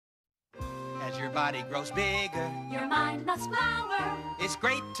body grows bigger. Your mind must flower. It's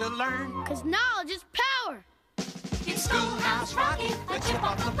great to learn. 'Cause knowledge is power. It's Schoolhouse Rocky, the chip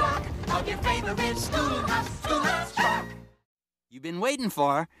off the block of your favorite Schoolhouse, Schoolhouse Rock. You've been waiting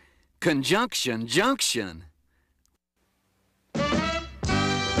for Conjunction Junction.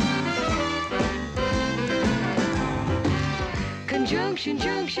 Conjunction,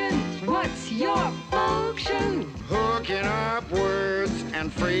 junction, what's your function? Hooking up words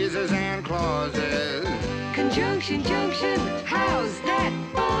and phrases and clauses. Conjunction, junction, how's that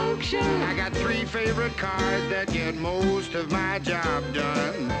function? I got 3 favorite cars that get most of my job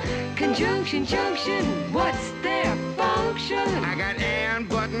done. Conjunction, junction, what's their function? I got and,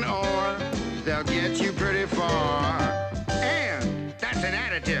 but, and, or, they'll get you pretty far. And, that's an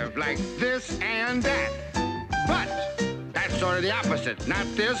additive, like this and that. But, that's sort of the opposite. Not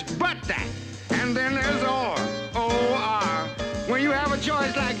this, but that. And then there's or, O-R. When you have a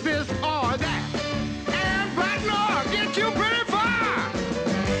choice like this or that. And, but, and, or, get you pretty far.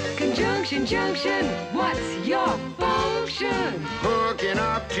 Conjunction, junction, what's your function? Hooking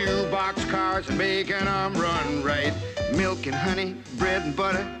up 2 boxcars and making them run right. Milk and honey, bread and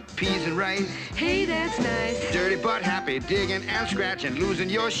butter, peas and rice. Hey, that's nice. Dirty but happy, digging and scratching, losing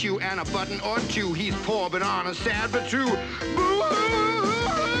your shoe and a button or 2. He's poor but honest, sad but true.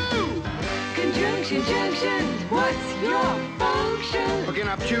 Boo-hoo! Conjunction, junction, what's your function? Hooking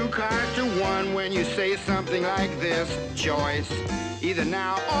up 2 cars to 1 when you say something like this. Choice, either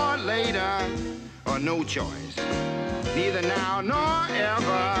now or later, or no choice. Neither now nor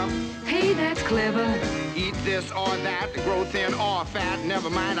ever. Hey, that's clever. Eat this or that, grow thin or fat. Never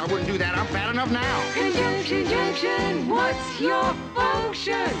mind, I wouldn't do that, I'm fat enough now. Conjunction, junction, what's your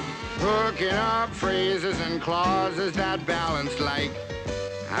function? Hooking up phrases and clauses that balance like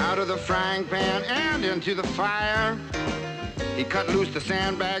out of the frying pan and into the fire. He cut loose the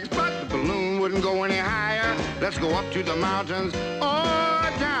sandbags, but the balloon wouldn't go any higher. Let's go up to the mountains or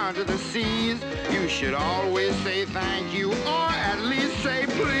down to the seas. You should always say thank you or at least say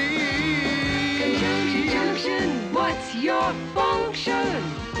please. Conjunction, junction, what's your function?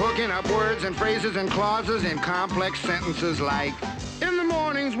 Hooking up words and phrases and clauses in complex sentences like, in the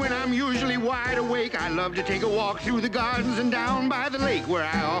mornings when I'm usually wide awake, I love to take a walk through the gardens and down by the lake where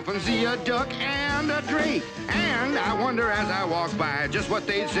I often see a duck and a drake. And I wonder as I walk by just what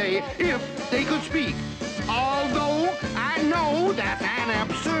they'd say if they could speak. Although I know that's an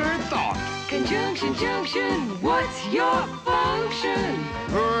absurd thought. Conjunction, junction, what's your function?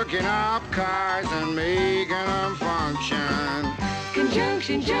 Hooking up cars and making them function.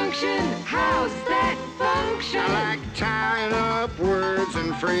 Conjunction, junction, how's that function? I like tying up words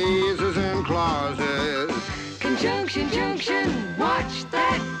and phrases and clauses. Conjunction, junction, watch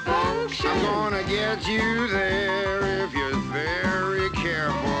that function. I'm gonna get you there if you're very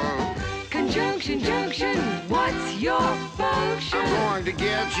careful. Conjunction, junction, what's your function? I'm going to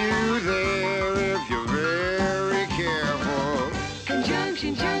get you there if you're very careful.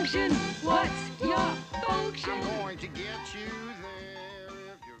 Conjunction, junction, what?